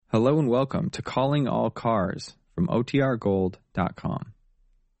Hello and welcome to Calling All Cars from OTRGold.com.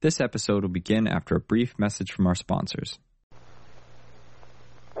 This episode will begin after a brief message from our sponsors.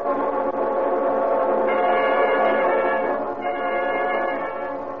 Calling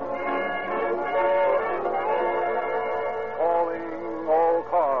All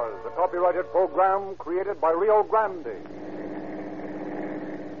Cars, a copyrighted program created by Rio Grande.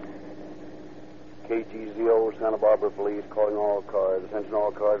 KGZO, Santa Barbara Police, calling all cars. Attention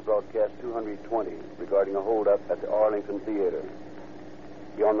all cars, broadcast 220 regarding a holdup at the Arlington Theater.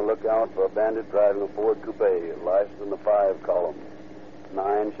 Be on the lookout for a bandit driving a Ford Coupe, license in the 5 column.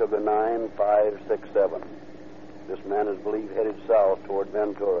 9 Sugar 9 567. This man is believed headed south toward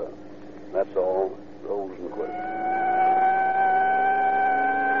Ventura. That's all. Rolls and quit.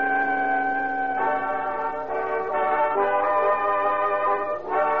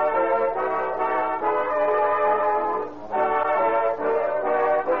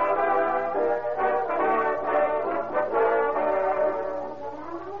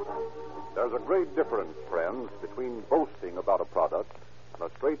 Great difference, friends, between boasting about a product and a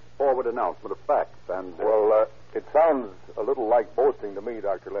straightforward announcement of facts and... Well, it sounds a little like boasting to me,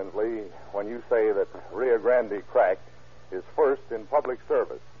 Dr. Lindsley, when you say that Rio Grande Crack is first in public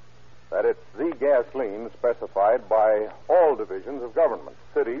service, that it's the gasoline specified by all divisions of government,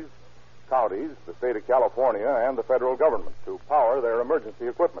 cities, counties, the state of California, and the federal government to power their emergency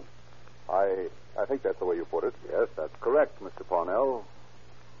equipment. I think that's the way you put it. Yes, that's correct, Mr. Parnell.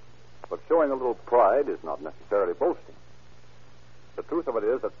 But showing a little pride is not necessarily boasting. The truth of it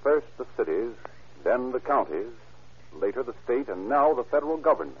is that first the cities, then the counties, later the state, and now the federal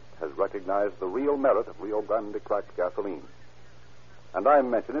government has recognized the real merit of Rio Grande cracked gasoline. And I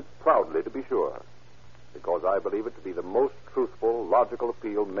mention it proudly, to be sure, because I believe it to be the most truthful, logical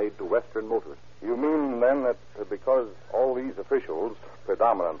appeal made to Western motorists. You mean, then, that because all these officials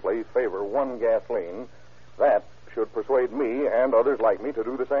predominantly favor one gasoline, that should persuade me and others like me to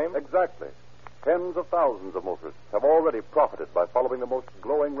do the same? Exactly. Tens of thousands of motorists have already profited by following the most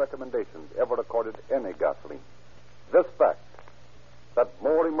glowing recommendations ever accorded to any gasoline. This fact, that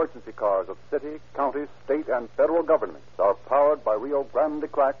more emergency cars of city, county, state, and federal governments are powered by Rio Grande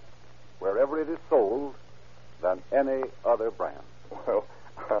Crack wherever it is sold than any other brand. Well,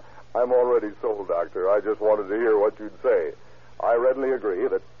 I'm already sold, Doctor. I just wanted to hear what you'd say. I readily agree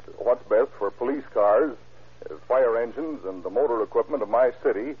that what's best for police cars, fire engines, and the motor equipment of my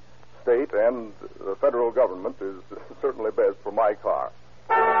city, state, and the federal government is certainly best for my car.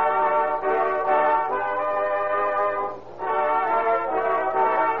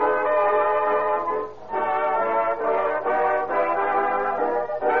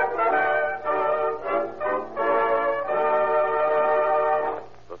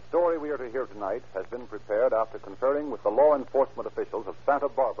 The story we are to hear tonight has been prepared after conferring with the law enforcement officials of Santa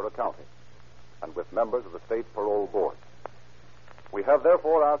Barbara County and with members of the State Parole Board. We have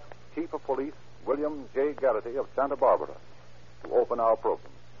therefore asked Chief of Police William J. Garrity of Santa Barbara to open our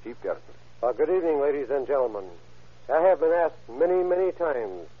program. Chief Garrity. Good evening, ladies and gentlemen. I have been asked many, many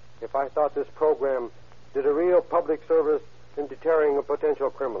times if I thought this program did a real public service in deterring of potential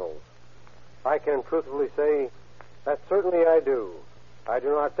criminals. I can truthfully say that certainly I do. I do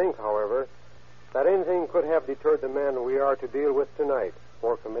not think, however, that anything could have deterred the man we are to deal with tonight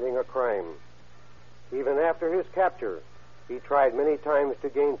for committing a crime. Even after his capture, he tried many times to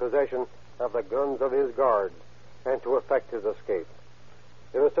gain possession of the guns of his guard and to effect his escape.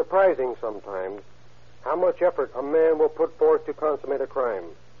 It is surprising sometimes how much effort a man will put forth to consummate a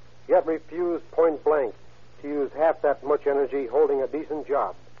crime, yet refuse point blank to use half that much energy holding a decent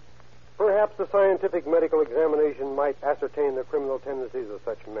job. Perhaps a scientific medical examination might ascertain the criminal tendencies of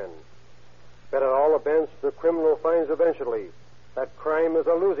such men. But at all events, the criminal finds eventually that crime is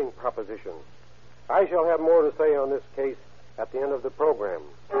a losing proposition. I shall have more to say on this case at the end of the program.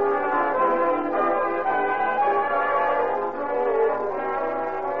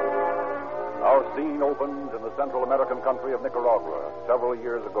 Our scene opens in the Central American country of Nicaragua several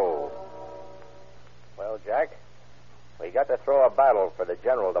years ago. Well, Jack, we got to throw a battle for the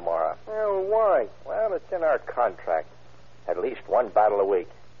general tomorrow. Well, why? Well, it's in our contract. At least one battle a week.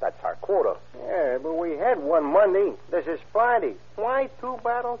 That's our quota. Yeah, but we had one Monday. This is Friday. Why 2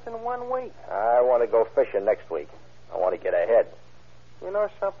 battles in 1 week? I want to go fishing next week. I want to get ahead. You know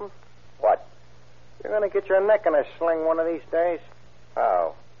something? What? You're going to get your neck in a sling one of these days.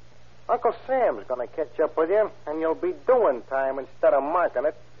 How? Uncle Sam's going to catch up with you, and you'll be doing time instead of marking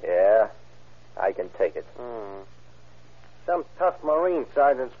it. Yeah, I can take it. Some tough Marine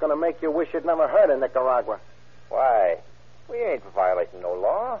sergeant's going to make you wish you'd never heard of Nicaragua. Why? We ain't violating no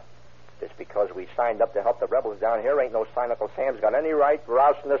law. Just because we signed up to help the rebels down here ain't no sign Uncle Sam's got any right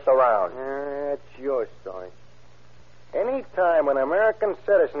rousing us around. That's your story. Any time an American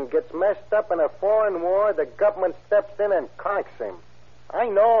citizen gets messed up in a foreign war, the government steps in and conks him. I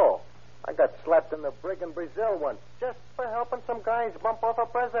know. I got slapped in the brig in Brazil once just for helping some guys bump off a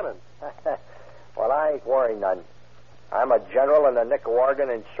president. Well, I ain't worrying none. I'm a general in the Nicaraguan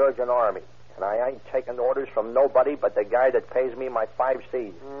Insurgent Army, and I ain't taking orders from nobody but the guy that pays me my 5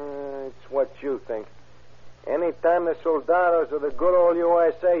 C's. It's what you think. Anytime the soldados of the good old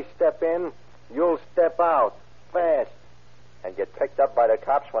USA step in, you'll step out. Fast. And get picked up by the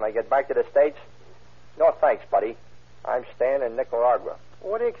cops when I get back to the States? No thanks, buddy. I'm staying in Nicaragua.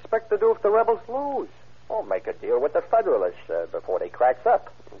 What do you expect to do if the rebels lose? Oh, make a deal with the Federalists before they cracks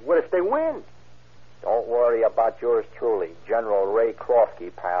up. What if they win? Don't worry about yours truly, General Ray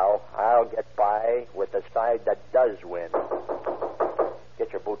Crofty, pal. I'll get by with the side that does win.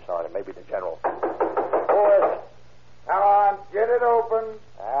 Get your boots on and maybe the general. Boys, come on, get it open.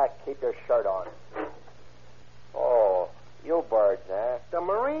 Keep your shirt on. Oh, you birds, eh? The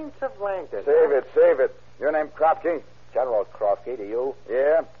Marines have landed. Save it. Your name Kropke? General Crofty, to you?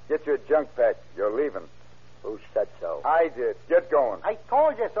 Yeah. Get your junk packed. You're leaving. Who said so? I did. Get going. I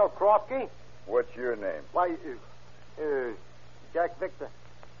told you so, Kropke. What's your name? Why, Jack Victor.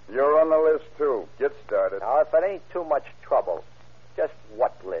 You're on the list, too. Get started. Now, if it ain't too much trouble, just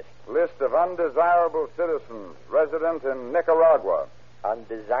what list? List of undesirable citizens resident in Nicaragua.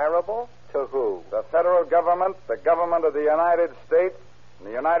 Undesirable? To who? The federal government, the government of the United States, and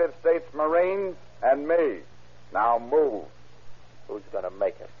the United States Marines, and me. Now move. Who's going to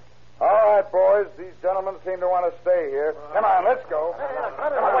make it? All right, boys. These gentlemen seem to want to stay here. Come on, let's go.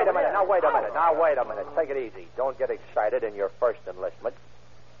 Now, wait a minute. Take it easy. Don't get excited in your first enlistment.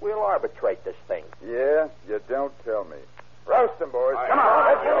 We'll arbitrate this thing. Yeah? You don't tell me. Roast them, boys. Come on,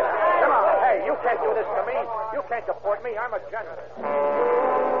 let's do it. Come on. Hey, you can't do this to me. You can't deport me. I'm a general.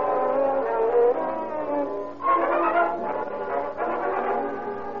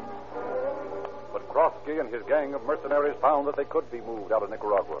 But Krofsky and his gang of mercenaries found that they could be moved out of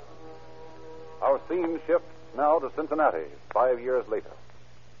Nicaragua. Our scene shifts now to Cincinnati, 5 years later.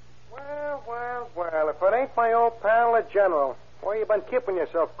 Well, if it ain't my old pal, the General, where you been keeping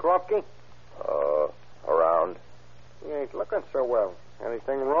yourself, Kropke? Around. You ain't looking so well.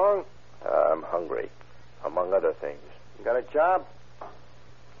 Anything wrong? I'm hungry, among other things. You got a job?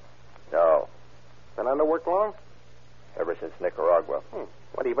 No, Been under work long? ever since Nicaragua. What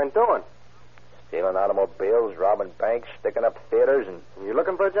have you been doing? Stealing automobiles, robbing banks, sticking up theaters, and You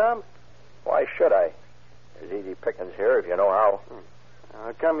looking for a job? why should I? There's easy pickings here if you know how.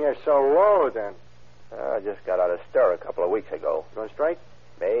 How come you're so low, then? I just got out of stir a couple of weeks ago. Going straight?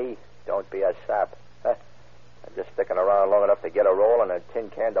 Me? Don't be a sap. I'm just sticking around long enough to get a roll and a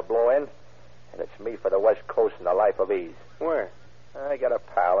tin can to blow in, and it's me for the West Coast and the life of ease. Where? I got a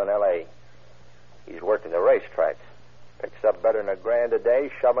pal in L.A. He's working the racetracks. Picks up better than $1,000 a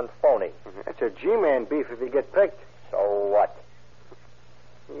day shoving phony. That's a G-man beef if you get picked. So what?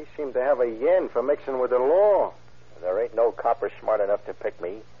 You seem to have a yen for mixing with the law. There ain't no copper smart enough to pick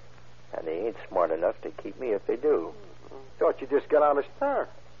me, and they ain't smart enough to keep me if they do. Thought you just got out of stir.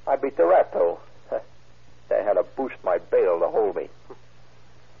 I beat the rat, though. They had to boost my bail to hold me.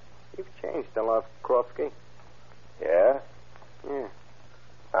 You've changed a lot, Krofsky. Yeah? Yeah.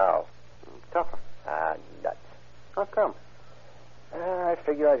 How? Tougher. Nuts. How come? I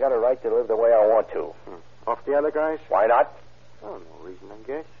figure I got a right to live the way I want to. Off the other guys? Why not? Oh, no reason, I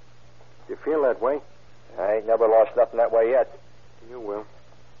guess. You feel that way? I ain't never lost nothing that way yet. You will.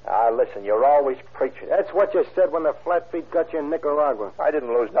 Listen, you're always preaching. That's what you said when the flat feet got you in Nicaragua. I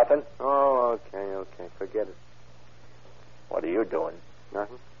didn't lose nothing. Oh, okay. Forget it. What are you doing?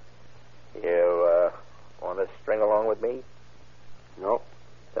 Nothing? You, want to string along with me? No.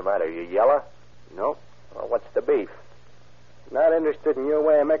 What's the matter? You yeller? No. Well, what's the beef? Not interested in your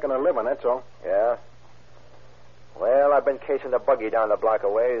way of making a living, that's all. Yeah? Well, I've been casing the buggy down the block a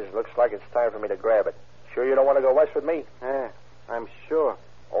ways. Looks like it's time for me to grab it. Sure you don't want to go west with me? Yeah, I'm sure.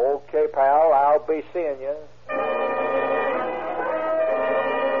 Okay, pal. I'll be seeing you.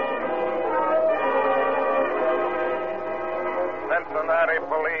 Cincinnati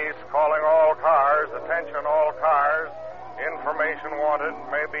police calling all cars. Attention all cars. Information wanted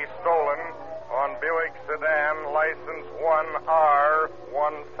may be stolen on Buick sedan license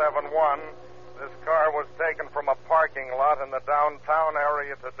 1R171. This car was taken from a parking lot in the downtown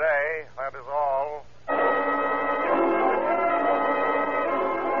area today. That is all.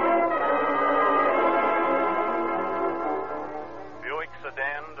 Buick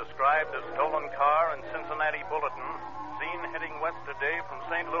sedan described as stolen car in Cincinnati Bulletin. Seen heading west today from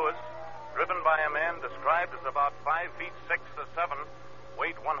St. Louis. by a man described as about 5 feet 6 or 7,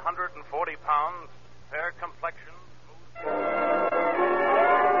 weight 140 pounds, fair complexion.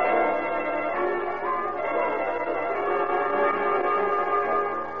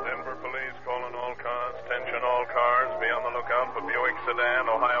 Denver police calling all cars. Attention all cars. Be on the lookout for Buick sedan,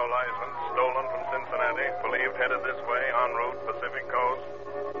 Ohio license, stolen from Cincinnati. Believed headed this way, en route Pacific Coast.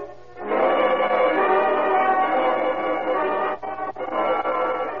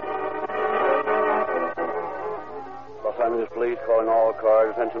 Los Angeles police calling all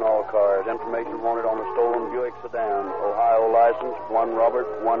cars. Attention all cars. Information wanted on the stolen Buick sedan. Ohio license 1 Robert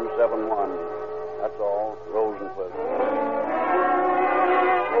 171. That's all. Rosenquist.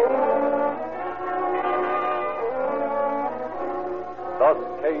 Thus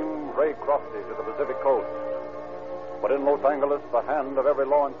came Ray Crofty to the Pacific Coast. But in Los Angeles, the hand of every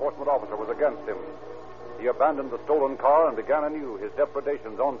law enforcement officer was against him. He abandoned the stolen car and began anew his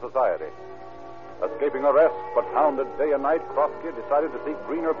depredations on society. Escaping arrest, but hounded day and night, Crofty decided to seek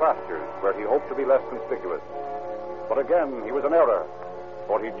greener pastures where he hoped to be less conspicuous. But again, he was in error,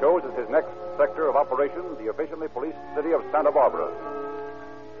 for he chose as his next sector of operation the efficiently policed city of Santa Barbara.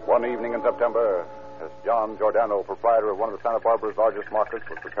 One evening in September, as John Giordano, proprietor of one of Santa Barbara's largest markets,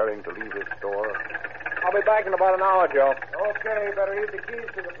 was preparing to leave his store. I'll be back in about an hour, Joe. Okay, better leave the keys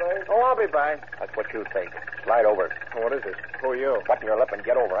to the place. Oh, I'll be back. That's what you think. Slide over. What is it? Who are you? Button your lip and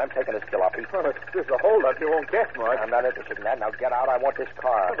get over. I'm taking this jalopy. Well, if there's a holdup, you won't get much. I'm not interested in that. Now get out. I want this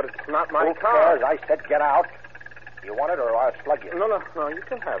car. But it's not my Who car. cares? I said get out. You want it or I'll slug you? No, you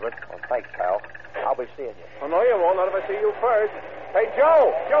can have it. Well, thanks, pal. I'll be seeing you. Oh, no, you won't. Not if I see you first. Hey, Joe!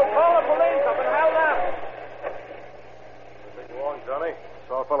 Joe, call the police. I've been held up. Take you long, Johnny.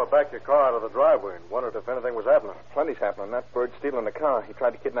 Saw a fella back your car out of the driveway and wondered if anything was happening. Plenty's happening. That bird's stealing the car. He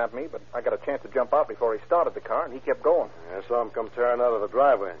tried to kidnap me, but I got a chance to jump out before he started the car, and he kept going. I saw him come tearing out of the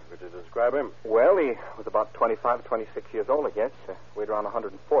driveway. Could you describe him? Well, he was about 25, 26 years old, I guess. Weighed around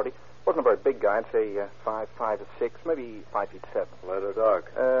 140. Wasn't a very big guy. I'd say 5'6", maybe 5'7". Light or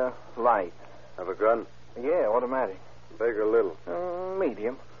dark? Light. Have a gun? Yeah, automatic. Big or little?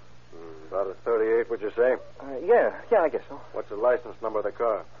 Medium. About a 38, would you say? Yeah, I guess so. What's the license number of the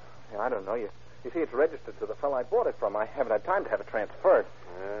car? Yeah, I don't know. You see, it's registered to the fellow I bought it from. I haven't had time to have it transferred.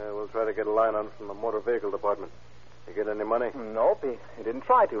 Yeah, we'll try to get a line on it from the motor vehicle department. You get any money? Nope, he didn't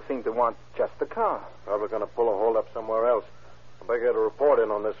try to. Seemed to want just the car. Probably going to pull a hold up somewhere else. I better get a report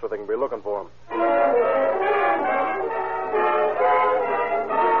in on this so they can be looking for him.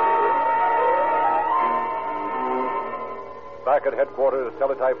 Back at headquarters,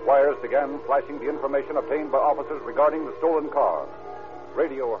 teletype wires began flashing the information obtained by officers regarding the stolen car.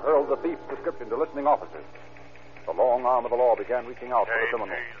 Radio hurled the thief's description to listening officers. The long arm of the law began reaching out for the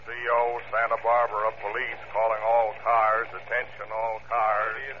criminal. KGZO, Santa Barbara Police calling all cars. Attention all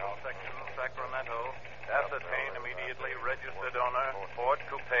cars. Vehicle section, Sacramento. Ascertain immediately registered owner, Ford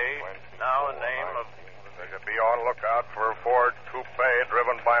Coupe. Now a name of... Be on lookout for a Ford Coupe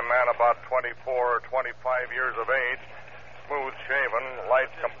driven by a man about 24 or 25 years of age. Smooth shaven, light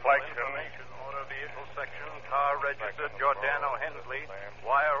complexion. Motor vehicle section, car registered Giordano Hensley.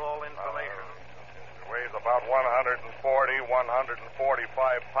 Wire all information. Weighs about 140, 145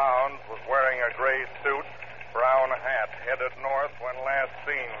 pounds. Was wearing a gray suit, brown hat. Headed north when last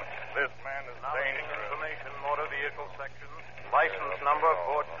seen. This man is dangerous. Information, motor vehicle section. License number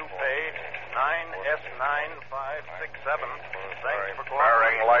Ford Coupe 9S9567. Thanks for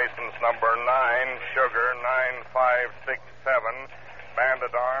Bearing cooperation. license number 9, Sugar 9567.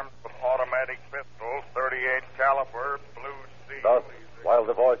 Banded arms with automatic pistol, 38 caliber, blue seal. Thus, while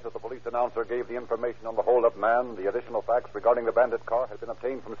the voice of the police announcer gave the information on the hold-up man, the additional facts regarding the bandit car had been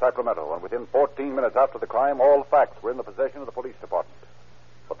obtained from Sacramento, and within 14 minutes after the crime, all facts were in the possession of the police department.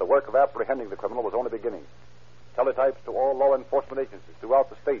 But the work of apprehending the criminal was only beginning. Teletypes to all law enforcement agencies throughout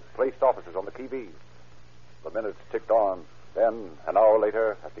the state placed officers on the TVs. The minutes ticked on. Then, an hour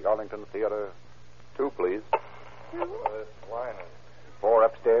later, at the Arlington Theater, 2, please. 4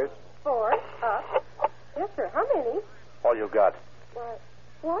 upstairs. 4 up. Yes, sir. How many? All you got.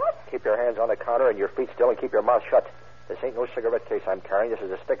 What? Keep your hands on the counter and your feet still and keep your mouth shut. This ain't no cigarette case I'm carrying. This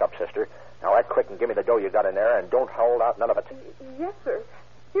is a stick-up, sister. Now act quick and give me the dough you got in there, and don't hold out none of it. Yes, sir.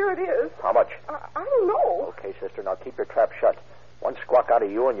 Here it is. How much? I don't know. Okay, sister. Now keep your trap shut. One squawk out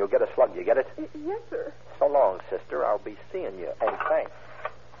of you and you'll get a slug. You get it? Yes, sir. So long, sister. I'll be seeing you. And thanks.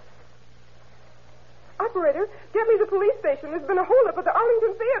 Operator, get me the police station. There's been a holdup at the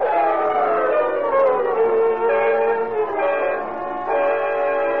Arlington Theater.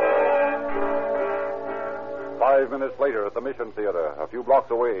 5 minutes later at the Mission Theater, a few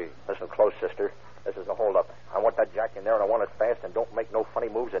blocks away. Listen close, sister. This is a holdup. I want that jack in there, and I want it fast, and don't make no funny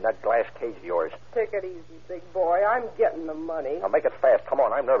moves in that glass cage of yours. Take it easy, big boy. I'm getting the money. Now, make it fast. Come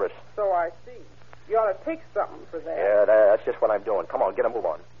on, I'm nervous. So I see. You ought to take something for that. Yeah, that's just what I'm doing. Come on, get a move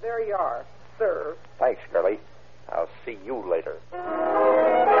on. There you are. Serve. Thanks, Curly. I'll see you later.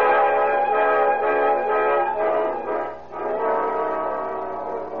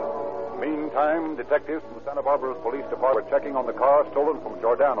 Meantime, detectives from Santa Barbara's police department were checking on the car stolen from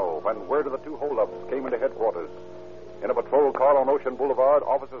Giordano when word of the two holdups came into headquarters. In a patrol car on Ocean Boulevard,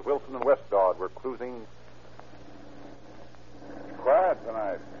 officers Wilson and Westgard were cruising. Quiet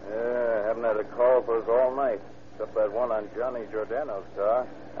tonight. Yeah, haven't had a call for us all night. Except that one on Johnny Giordano's car.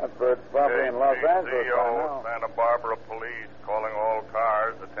 That's Bert's property in Los Angeles by now. Santa Barbara Police calling all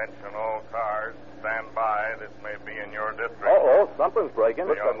cars. Attention all cars. Stand by. This may be in your district. Uh-oh, something's breaking.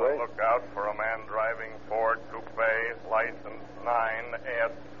 Be on the lookout for a man driving Ford Coupe, license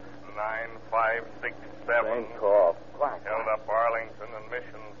 9S9567. Same call. Quiet. Held up Arlington and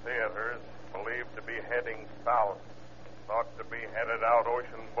Mission Theaters. Believed to be heading south. Thought to be headed out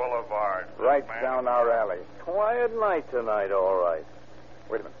Ocean Boulevard. Right down our alley. Quiet night tonight, all right.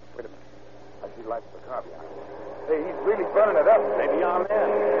 Wait a minute. I see lights of the car behind us. Hey, he's really burning it up. Maybe I'm in.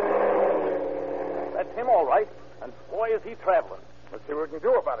 That's him, all right. And boy, is he traveling. Let's see what we can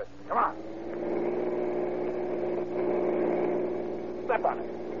do about it. Come on. Step on it.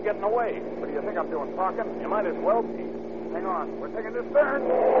 He's getting away. What do you think I'm doing, parking? You might as well be. Hang on. We're taking this turn.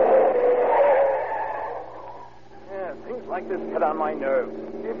 Yeah, things like this get on my nerves.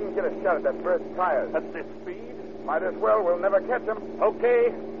 See if you can get a shot at that bird's tires. At this speed? Might as well. We'll never catch him.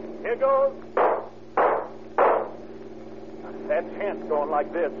 Okay. Here goes. That chance going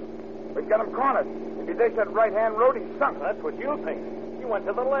like this. We've got him cornered. If he takes that right-hand road, he's sunk. That's what you think. He went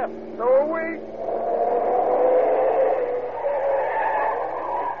to the left. So are we.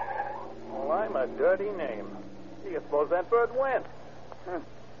 Well, I'm a dirty name. Do you suppose that bird went?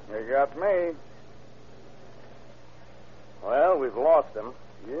 You got me. Well, we've lost him.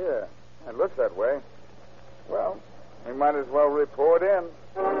 Yeah, it looks that way. Well, we might as well report in.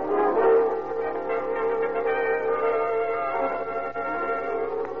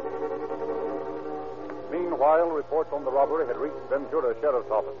 Meanwhile, reports on the robbery had reached Ventura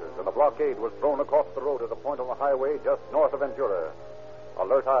sheriff's offices, and a blockade was thrown across the road at a point on the highway just north of Ventura.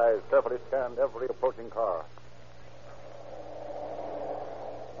 Alert eyes carefully scanned every approaching car.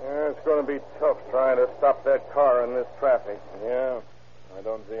 Yeah, it's going to be tough trying to stop that car in this traffic. Yeah. I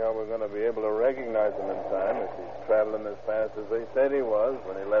don't see how we're going to be able to recognize him in time if he's traveling as fast as they said he was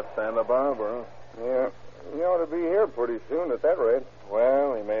when he left Santa Barbara. Yeah. He ought to be here pretty soon at that rate.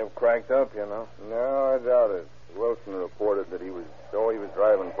 Well, he may have cracked up, you know. No, I doubt it. Wilson reported that he was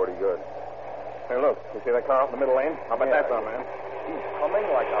driving pretty good. Hey, look. You see that car out in the middle lane? How about that, man? He's coming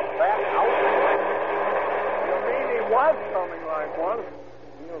like a bat out. You mean he was coming like one?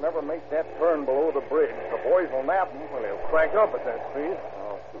 He'll never make that turn below the bridge. The boys will nap him when he'll crank up at that speed.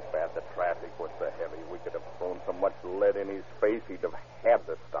 Oh, too bad the traffic was so heavy. We could have thrown so much lead in his face, he'd have had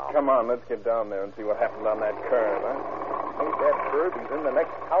to stop. Come on, let's get down there and see what happened on that curve, huh? Ain't that bird? He's in the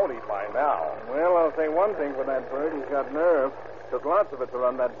next county by now. Well, I'll say one thing for that bird. He's got nerve. Took lots of it to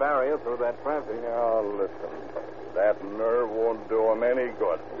run that barrier through that traffic. Oh, listen. That nerve won't do him any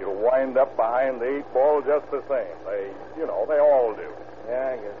good. He'll wind up behind the 8 ball just the same. They all do.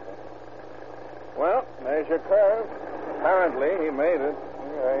 Yeah, I guess so. Well, there's your curve. Apparently, he made it.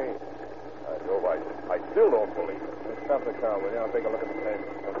 Hey, I still don't believe it. Let's stop the car, will you? I'll take a look at the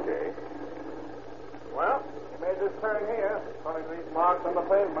pavement. Okay. Well, he made this turn here. According to these marks on the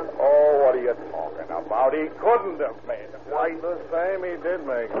pavement. Oh, what are you talking about? He couldn't have made it. Just the same, he did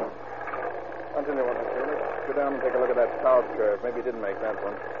make it. I'll tell you what, let's go down and take a look at that south curve. Maybe he didn't make that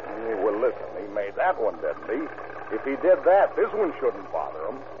one. Yeah, well, listen, he made that one, didn't he? If he did that, this one shouldn't bother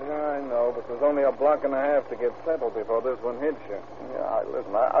him. Yeah, I know, but there's only a block and a half to get settled before this one hits you. Yeah,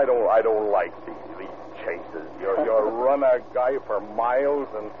 listen, I don't like these chases. You run a guy for miles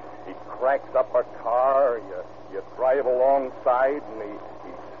and he cracks up a car. You drive alongside and he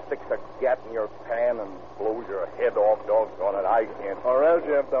sticks a gat in your pan and blows your head off. Doggone it, I can't. Or else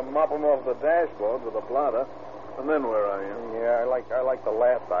you have to mop him off the dashboard with a blotter. And then where are you? Yeah, I like the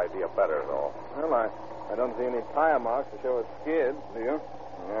last idea better, though. Well, I don't see any tire marks to show a skid, do you?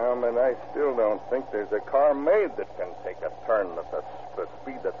 Yeah, but I still don't think there's a car made that can take a turn at the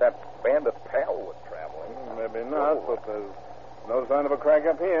speed that bandit pal was traveling. Maybe not, but there's no sign of a crack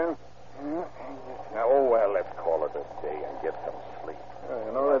up here. Now, well, let's call it a day and get some sleep.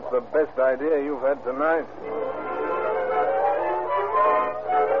 You know, that's the best idea you've had tonight.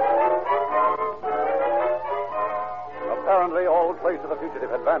 Apparently, all All trace of the fugitive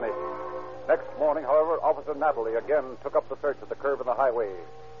had vanished. Next morning, however, Officer Natalie again took up the search at the curve in the highway,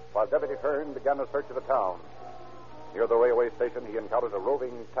 while Deputy Hearn began a search of the town. Near the railway station, he encountered a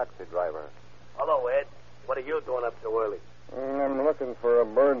roving taxi driver. Hello, Ed. What are you doing up so early? I'm looking for a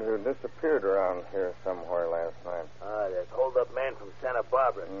bird who disappeared around here somewhere last night. That hold-up man from Santa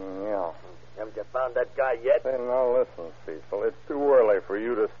Barbara. Yeah. Haven't you found that guy yet? Hey, now listen, Cecil. It's too early for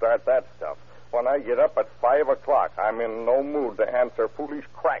you to start that stuff. When I get up at 5 o'clock, I'm in no mood to answer foolish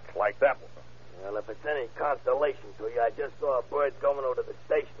cracks like that one. Well, if it's any consolation to you, I just saw a bird going over to the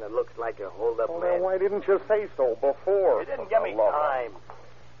station that looks like a hold-up Well, man. then why didn't you say so before? You didn't give me time.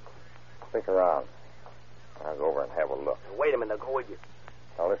 Stick around. I'll go over and have a look. Wait a minute, I'll go with you.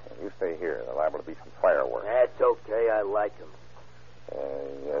 Now, listen, you stay here. There's liable to be some fireworks. That's okay. I like him.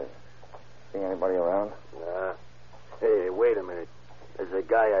 See anybody around? Nah. Hey, wait a minute. There's a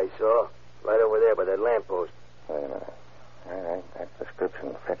guy I saw right over there by that lamppost. Wait a minute. All right, that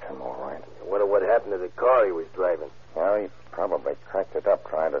description fits him all right. I wonder what happened to the car he was driving. Well, he probably cracked it up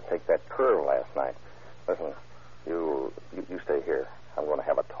trying to take that curve last night. Listen, you stay here. I'm going to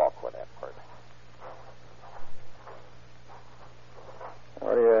have a talk with that bird.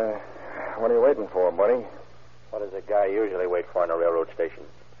 What are you waiting for, buddy? What does a guy usually wait for in a railroad station?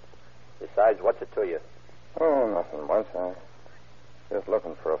 Besides, what's it to you? Oh, nothing much. I'm just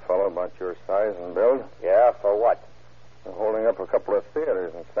looking for a fellow about your size and build. Yeah, for what? They're holding up a couple of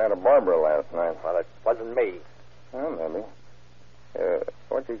theaters in Santa Barbara last night. Well, it wasn't me. Well, maybe.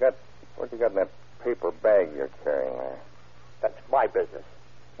 What you got in that paper bag you're carrying there? That's my business.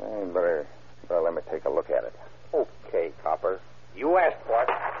 You better let me take a look at it. Okay, Copper. You asked for it.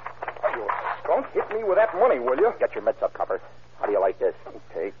 Oh, you skunk. Hit me with that money, will you? Get your mitts up, Copper. How do you like this?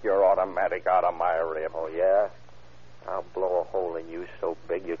 Take your automatic out of my rib. Oh, yeah? I'll blow a hole in you so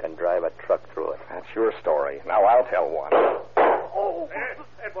big you can drive a truck through it. That's your story. Now I'll tell one. Oh!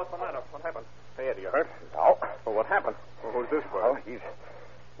 Ed, what's the matter? What happened? Hey, Ed, you hurt? No. Well, what happened? Well, who's this for? Well, he's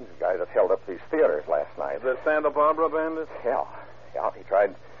the guy that held up these theaters last night. The Santa Barbara bandit? Yeah, he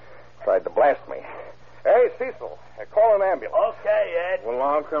tried to blast me. Hey, Cecil, call an ambulance. Okay, Ed. Well,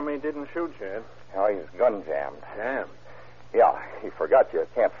 how come he didn't shoot you, Ed? Oh, he's gun jammed. Jammed? Yeah, he forgot you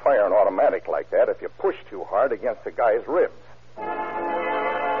can't fire an automatic like that if you push too hard against a guy's ribs.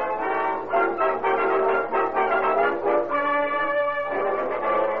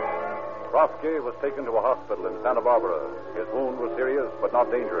 Krofsky was taken to a hospital in Santa Barbara. His wound was serious, but not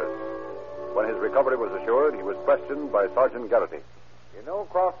dangerous. When his recovery was assured, he was questioned by Sergeant Garrity. You know,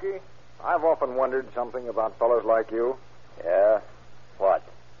 Krofsky, I've often wondered something about fellows like you. Yeah? What?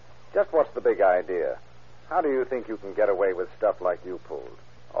 Just what's the big idea? How do you think you can get away with stuff like you pulled?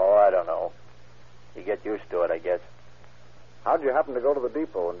 Oh, I don't know. You get used to it, I guess. How'd you happen to go to the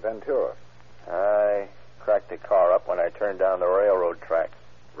depot in Ventura? I cracked the car up when I turned down the railroad track.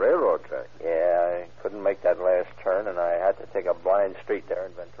 Railroad track? Yeah, I couldn't make that last turn, and I had to take a blind street there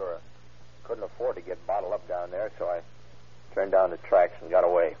in Ventura. Couldn't afford to get bottled up down there, so I turned down the tracks and got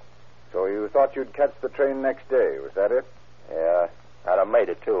away. So you thought you'd catch the train next day, was that it? Yeah, I'd have made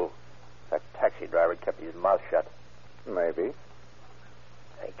it, too. That taxi driver kept his mouth shut. Maybe.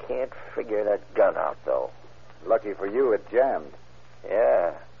 I can't figure that gun out, though. Lucky for you, it jammed.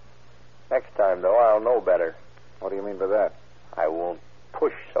 Yeah. Next time, though, I'll know better. What do you mean by that? I won't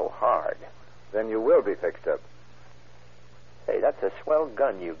push so hard. Then you will be fixed up. Hey, that's a swell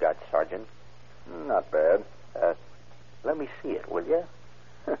gun you got, Sergeant. Not bad. Let me see it, will you?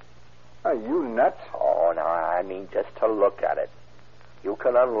 Are you nuts? Oh, no, I mean just to look at it. You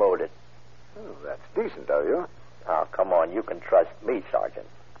can unload it. Oh, that's decent of you. Oh, come on, you can trust me, Sergeant.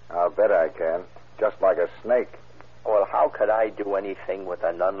 I'll bet I can. Just like a snake. Well, how could I do anything with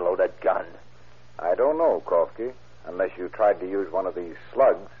an unloaded gun? I don't know, Krofsky, unless you tried to use one of these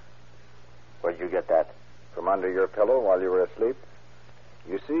slugs. Where'd you get that? From under your pillow while you were asleep.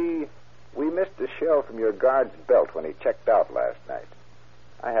 You see, we missed a shell from your guard's belt when he checked out last night.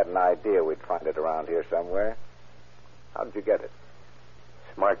 I had an idea we'd find it around here somewhere. How'd you get it?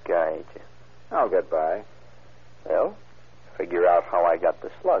 Smart guy, ain't you? I'll get by. Well, figure out how I got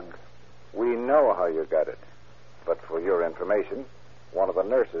the slugs. We know how you got it. But for your information, one of the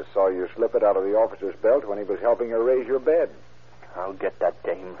nurses saw you slip it out of the officer's belt when he was helping her raise your bed. I'll get that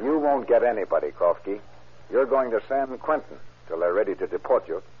dame. You won't get anybody, Krofsky. You're going to San Quentin till they're ready to deport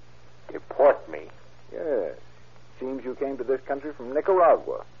you. Deport me? Yes. Seems you came to this country from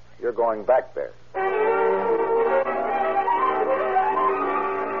Nicaragua. You're going back there.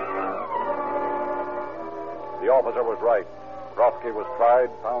 The officer was right. Krofsky was tried,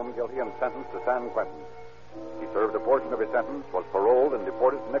 found guilty, and sentenced to San Quentin. He served a portion of his sentence, was paroled, and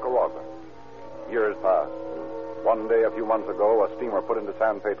deported to Nicaragua. Years passed. One day a few months ago, a steamer put into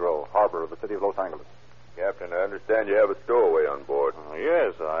San Pedro, harbor of the city of Los Angeles. Captain, I understand you have a stowaway on board.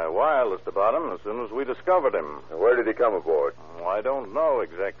 Yes, I wirelessed about him as soon as we discovered him. Where did he come aboard? I don't know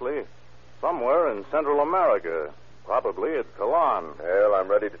exactly. Somewhere in Central America. Probably at Calan. Well, I'm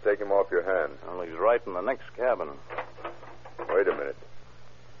ready to take him off your hands. Well, he's right in the next cabin. Wait a minute.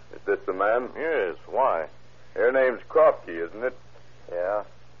 Is this the man? Yes, why? Your name's Krofke, isn't it? Yeah.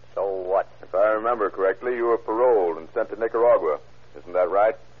 So what? If I remember correctly, you were paroled and sent to Nicaragua. Isn't that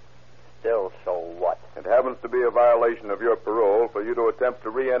right? Still, so what? It happens to be a violation of your parole for you to attempt to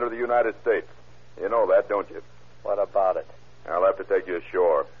re-enter the United States. You know that, don't you? What about it? I'll have to take you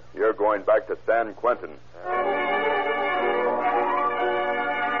ashore. You're going back to San Quentin.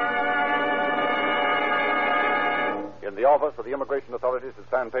 In the office of the immigration authorities at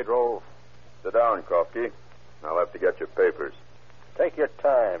San Pedro. Sit down, Krofke. I'll have to get your papers. Take your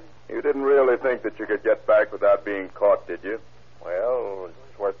time. You didn't really think that you could get back without being caught, did you? Well,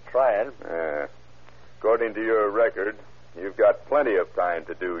 it's worth trying. According to your record, you've got plenty of time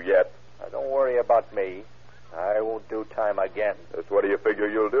to do yet. Now, don't worry about me. I won't do time again. Just what do you figure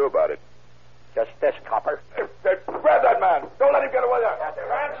you'll do about it? Just this, copper. Grab that man. Don't let him get away there.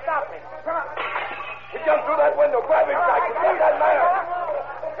 Man, stop him. Come on. He jumped through that window. Grab him, Jackson. Grab that man.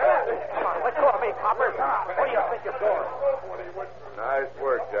 Come on, let go of me, copper. What do you think you're doing? Nice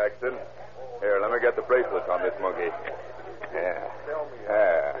work, Jackson. Here, let me get the bracelets on this monkey.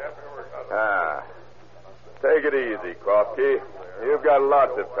 Take it easy, Krofke. You've got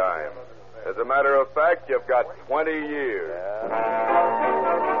lots of time. As a matter of fact, you've got 20 years.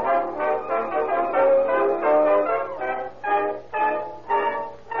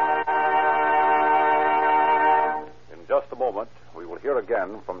 In just a moment, we will hear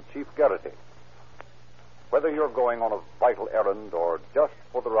again from Chief Garrity. Whether you're going on a vital errand or just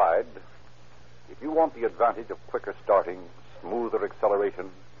for the ride, if you want the advantage of quicker starting, smoother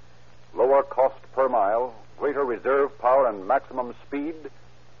acceleration, lower cost per mile, greater reserve power, and maximum speed,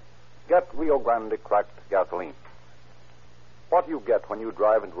 get Rio Grande cracked gasoline. What you get when you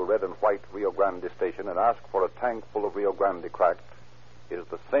drive into a red and white Rio Grande station and ask for a tank full of Rio Grande cracked is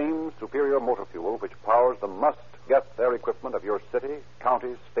the same superior motor fuel which powers the must-get-there equipment of your city,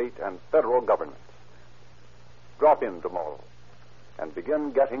 county, state, and federal governments. Drop in tomorrow and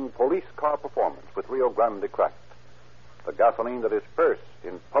begin getting police car performance with Rio Grande cracked, the gasoline that is first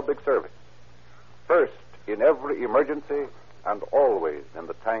in public service, first in every emergency, and always in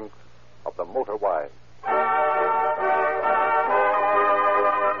the tanks of the motor wide.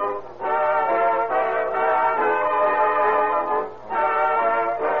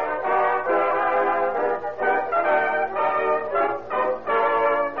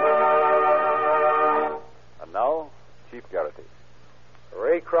 And now, Chief Garrity.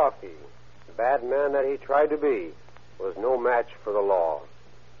 Ray Krofke, the bad man that he tried to be, was no match for the law.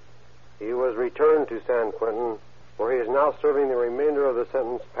 He was returned to San Quentin, where he is now serving the remainder of the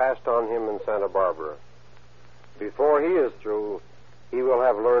sentence passed on him in Santa Barbara. Before he is through, he will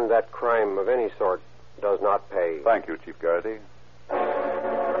have learned that crime of any sort does not pay. Thank you, Chief Garrity.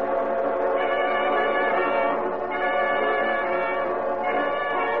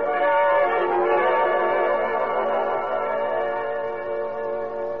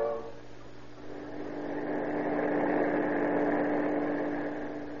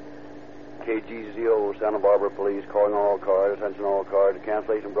 KGZO, Santa Barbara Police, calling all cars, attention all cars,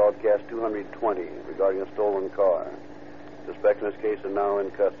 cancellation broadcast 220 regarding a stolen car. Suspect in this case is now in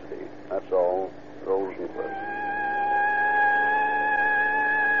custody. That's all. Rosenquist.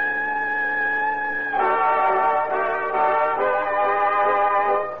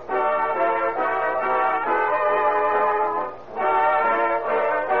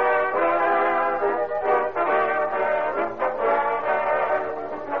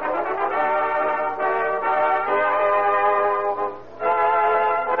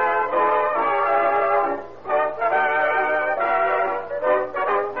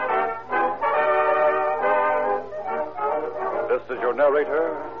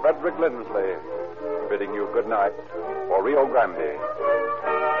 Lindsley, bidding you good night for Rio Grande.